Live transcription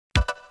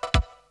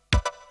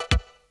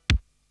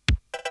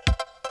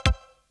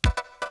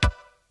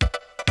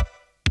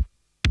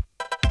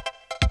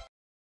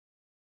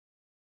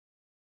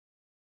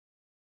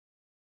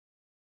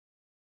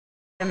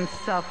Them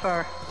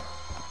suffer.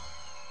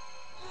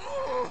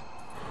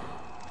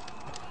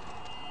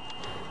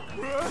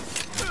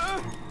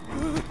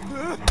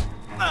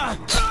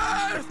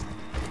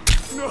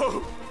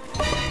 No!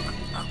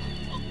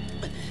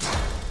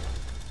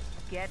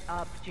 Get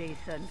up,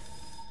 Jason.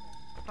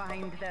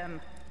 Find them.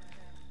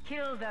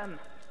 Kill them.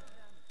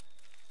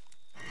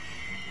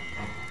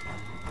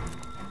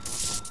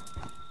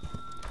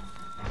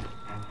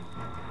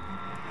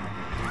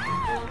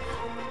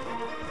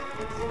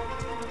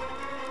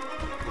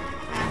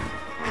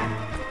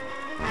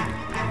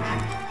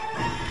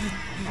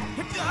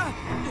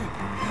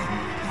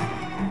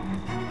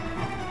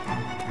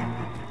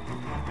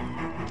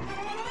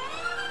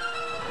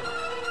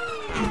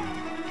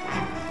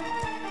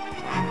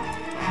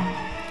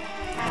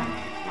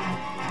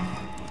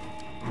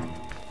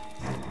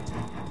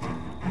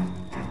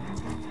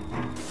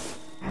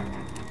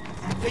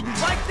 Did you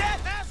like that,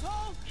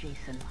 asshole?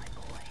 Jason, my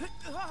boy,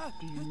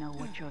 do you know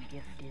what your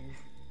gift is?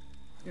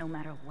 No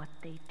matter what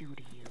they do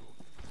to you,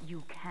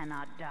 you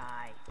cannot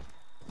die.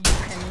 You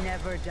can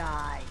never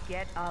die.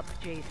 Get up,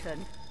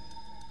 Jason.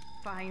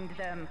 Find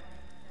them.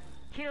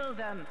 Kill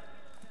them.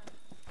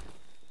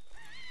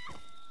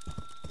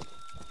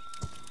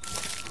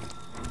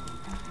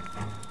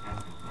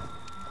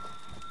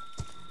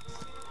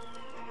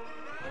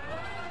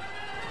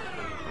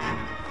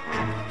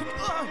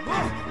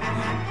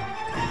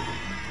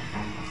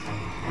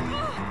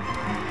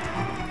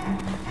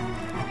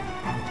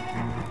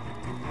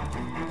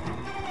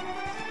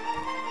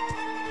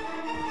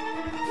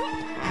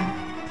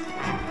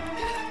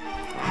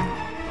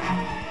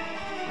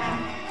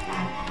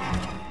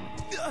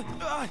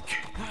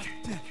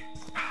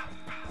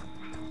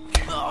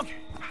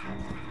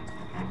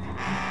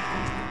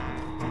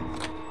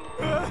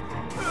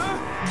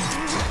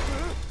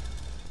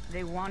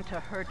 They want to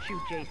hurt you,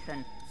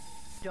 Jason.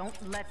 Don't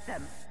let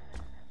them.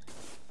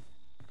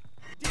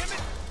 Damn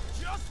it!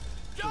 Just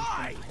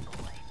die! Jason,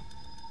 my boy,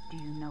 do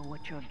you know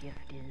what your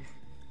gift is?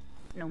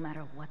 No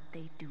matter what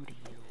they do to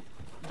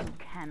you, you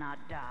cannot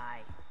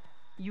die.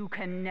 You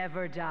can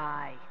never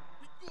die.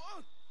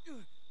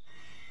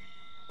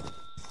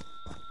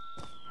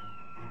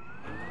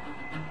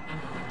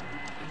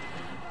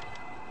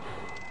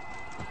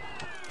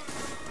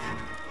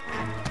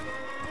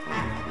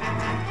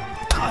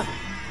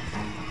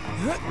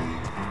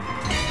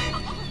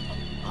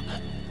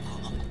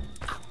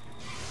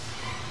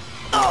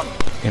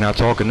 You're not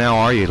talking now,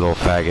 are you, little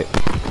faggot?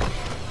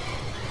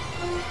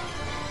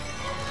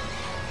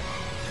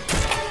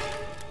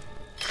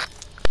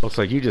 Looks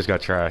like you just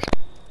got trashed.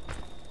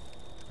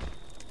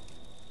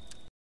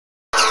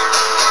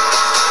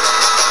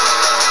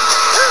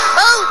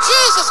 Oh,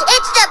 Jesus,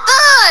 it's the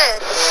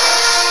bird!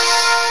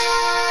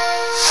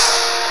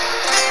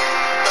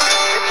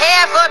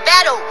 Prepare for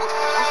battle,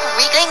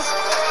 weaklings.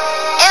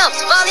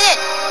 Elves, fall in.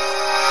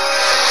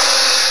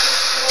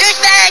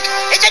 Douchebag,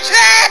 it's a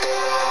trap!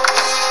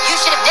 You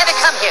should have never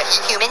come here,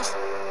 humans.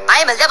 I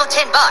am a level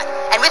 10 bard,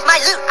 and with my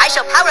loot, I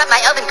shall power up my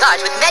elven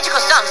guards with magical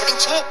songs of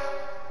enchant.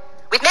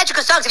 With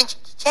magical songs of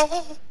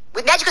enchant.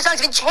 With magical songs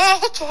of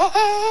enchant.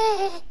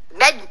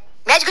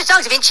 Magical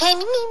songs of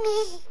enchant.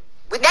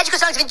 With magical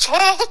songs of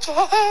enchant.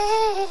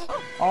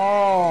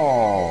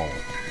 Oh,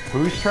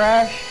 who's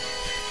trash?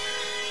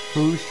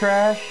 Who's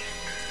trash?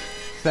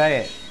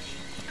 Say it.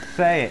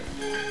 Say it.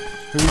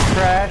 Who's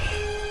trash?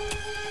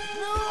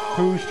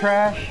 Who's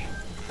trash?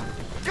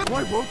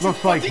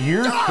 Looks like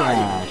you're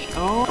trash.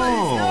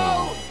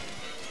 Oh.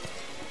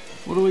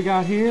 What do we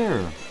got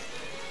here?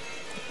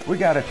 We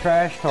got a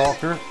trash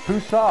talker who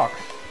sucks.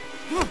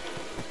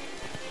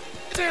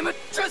 Damn it,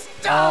 just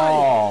die!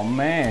 Oh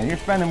man, you're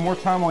spending more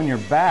time on your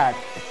back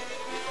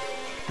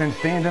than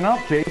standing up,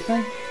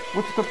 Jason.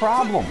 What's the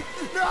problem?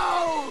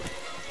 No!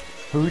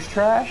 Who's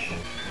trash?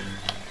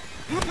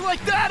 You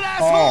like that,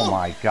 asshole? Oh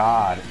my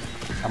god.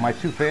 Am I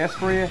too fast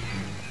for you?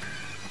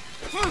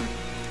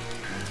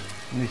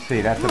 Let me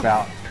see, that's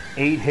about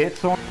 8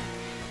 hits on.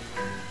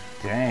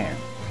 Damn.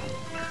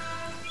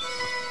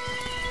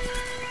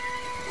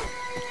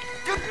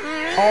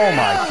 Oh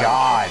my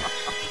god.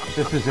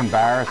 This is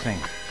embarrassing.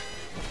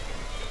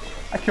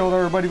 I killed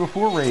everybody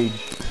before Rage.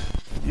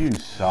 You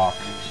suck.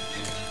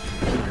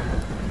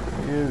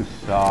 You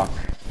suck.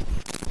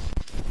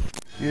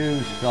 You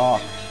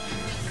suck.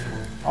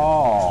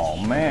 Oh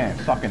man,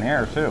 sucking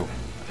air too.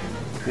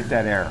 Get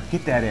that air.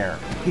 Get that air.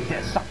 Get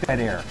that. Suck that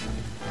air.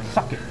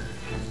 Suck it.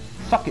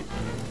 Suck it.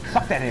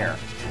 Suck that air.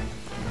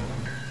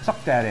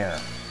 Suck that air.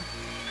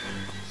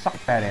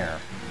 Suck that air.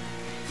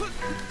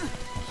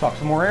 Suck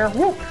some more air.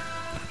 Whoop.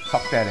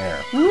 Suck that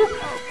air. Whoop.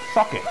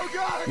 Suck it.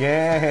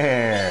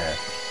 Yeah.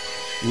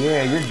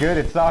 Yeah, you're good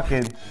at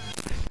sucking.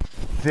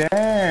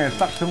 Damn.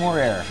 Suck some more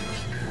air.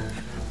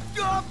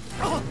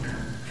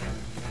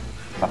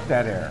 Suck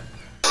that air.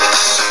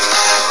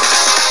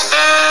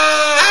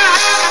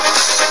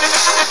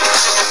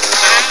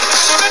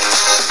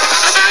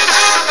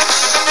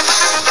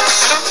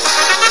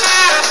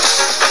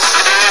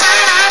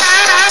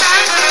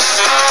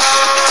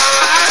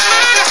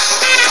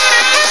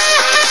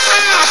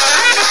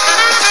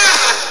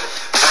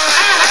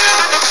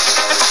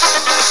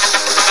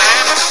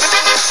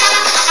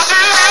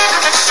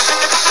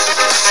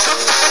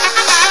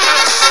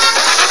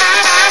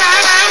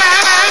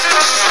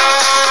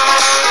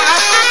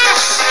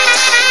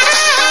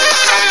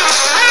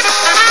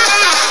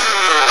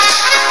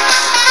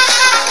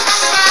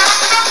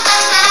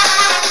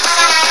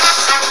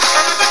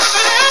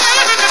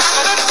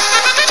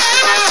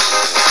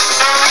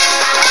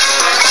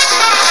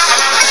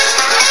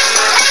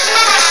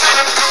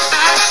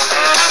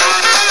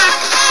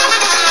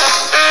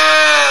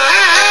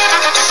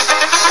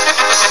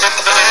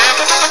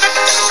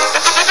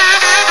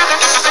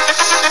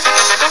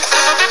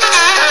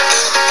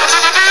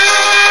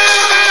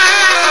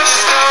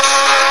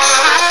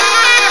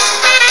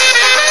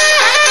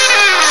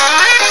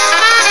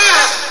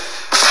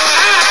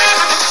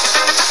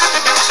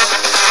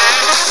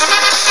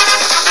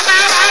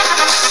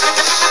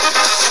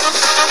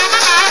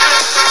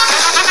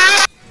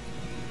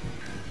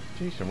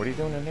 Jason, what are you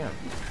doing in there?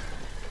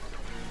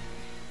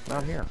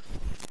 Not here.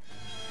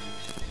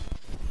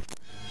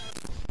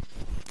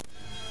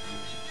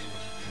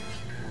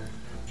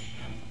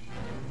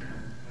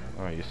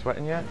 Oh, are you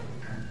sweating yet?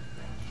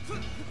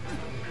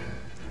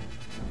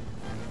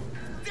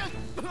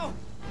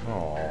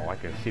 Oh, I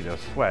can see the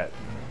sweat.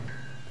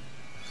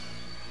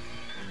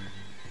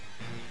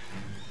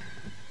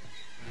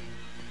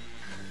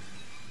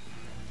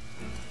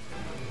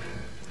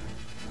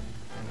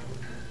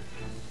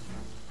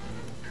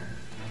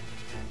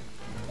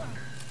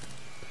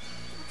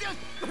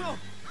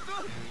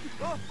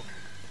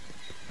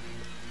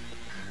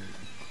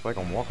 It's like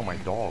I'm walking my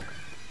dog.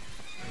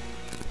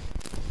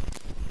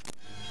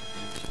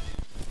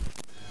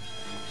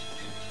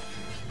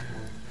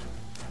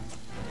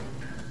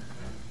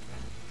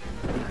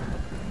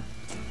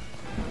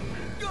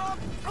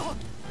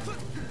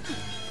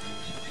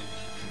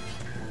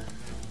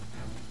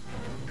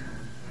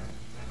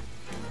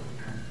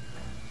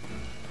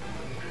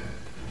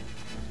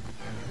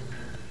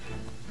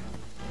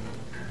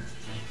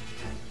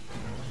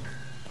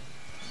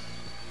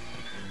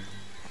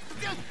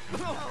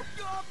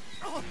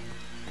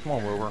 Come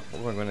on, we're going to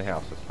go in the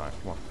house this time.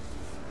 Come on.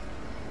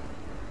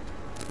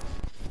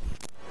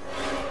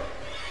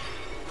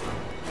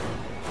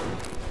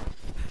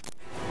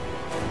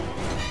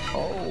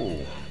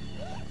 Oh.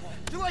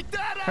 You like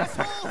that,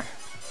 asshole?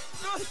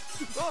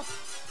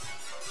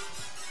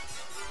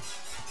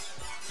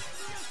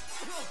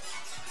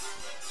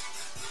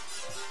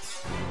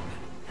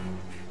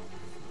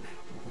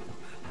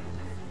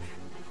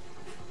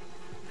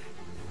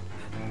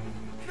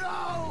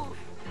 No!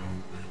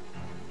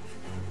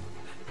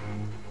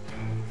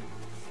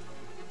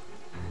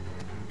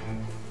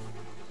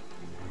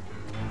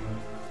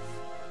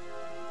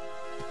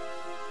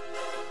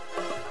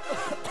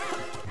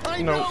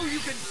 I know you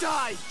can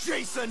die,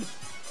 Jason!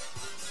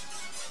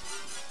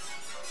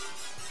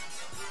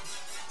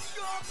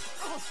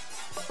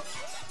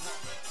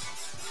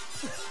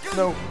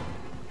 No.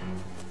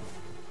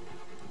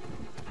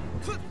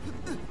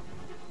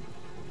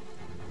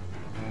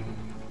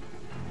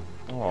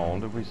 Oh,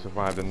 did we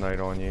survive the night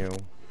on you?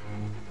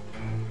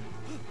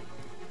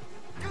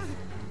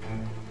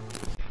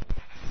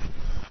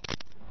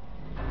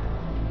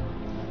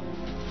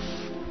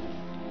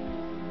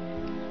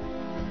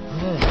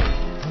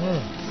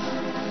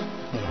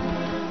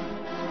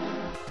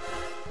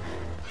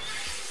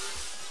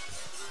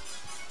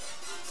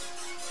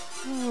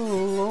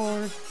 Oh,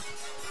 Lord.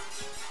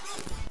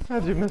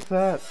 How'd you miss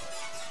that?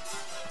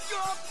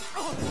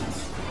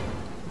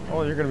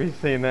 Oh, you're gonna be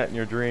seeing that in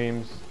your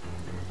dreams.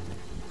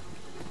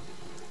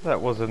 That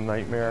was a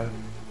nightmare.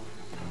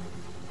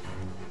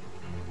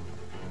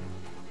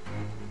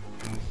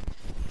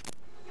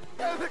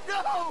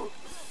 No!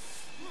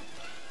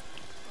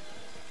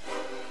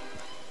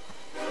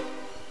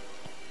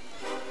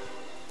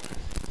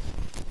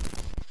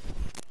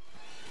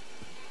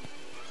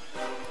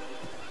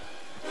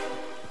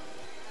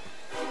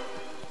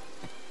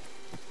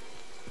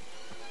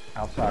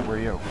 Outside, where are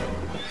you?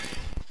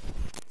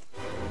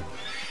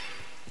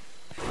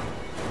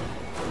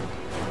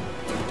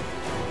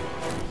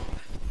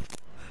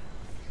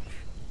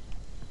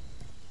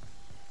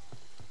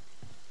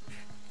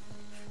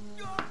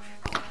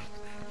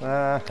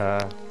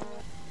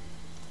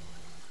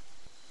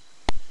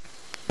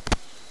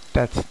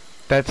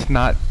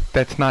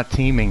 That's not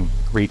teaming,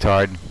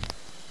 retard.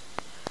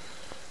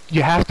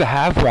 You have to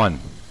have one.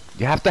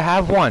 You have to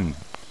have one.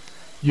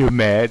 You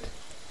mad?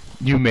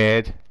 You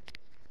mad?